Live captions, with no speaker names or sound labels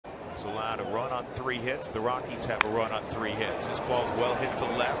Has allowed a run on 3 hits. The Rockies have a run on 3 hits. This ball's well hit to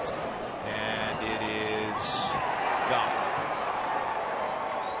left, and it is gone.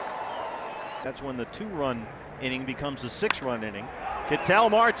 That's when the 2-run inning becomes a 6-run inning.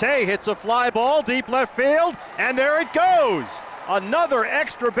 Ketel Marte hits a fly ball deep left field, and there it goes. Another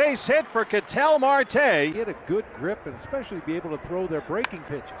extra base hit for Ketel Marte. Get a good grip and especially be able to throw their breaking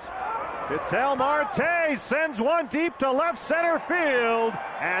pitches. Ketel Marte sends one deep to left center field,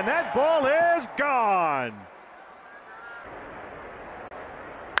 and that ball is gone.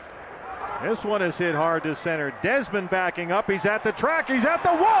 This one is hit hard to center. Desmond backing up. He's at the track. He's at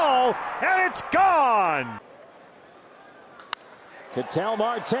the wall, and it's gone. Ketel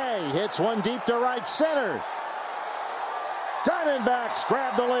Marte hits one deep to right center. Diamondbacks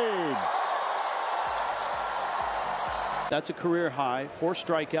grab the lead. That's a career high. 4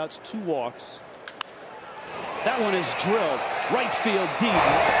 strikeouts, 2 walks. That one is drilled. Right field deep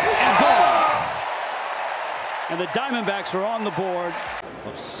and gone. And the Diamondbacks are on the board.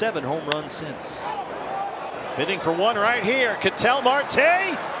 Of 7 home runs since. Hitting for one right here. Ketel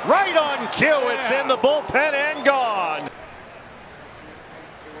Marte right on cue. It's in the bullpen and gone.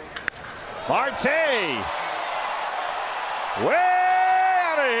 Marte way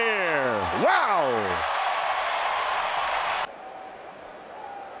out of here. Wow.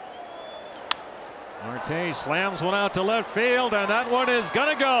 Marte slams one out to left field, and that one is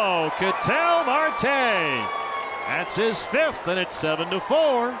gonna go. Ketel Marte. That's his 5th, and it's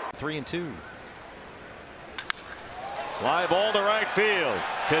 7-4. 3-2. Fly ball to right field.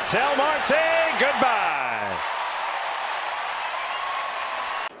 Ketel Marte, goodbye.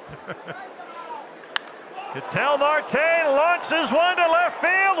 Ketel Marte launches one to left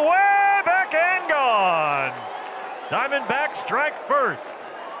field, way back and gone. Diamondbacks strike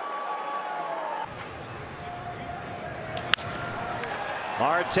first.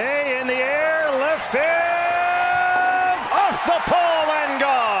 Marte in the air, left field, off the pole.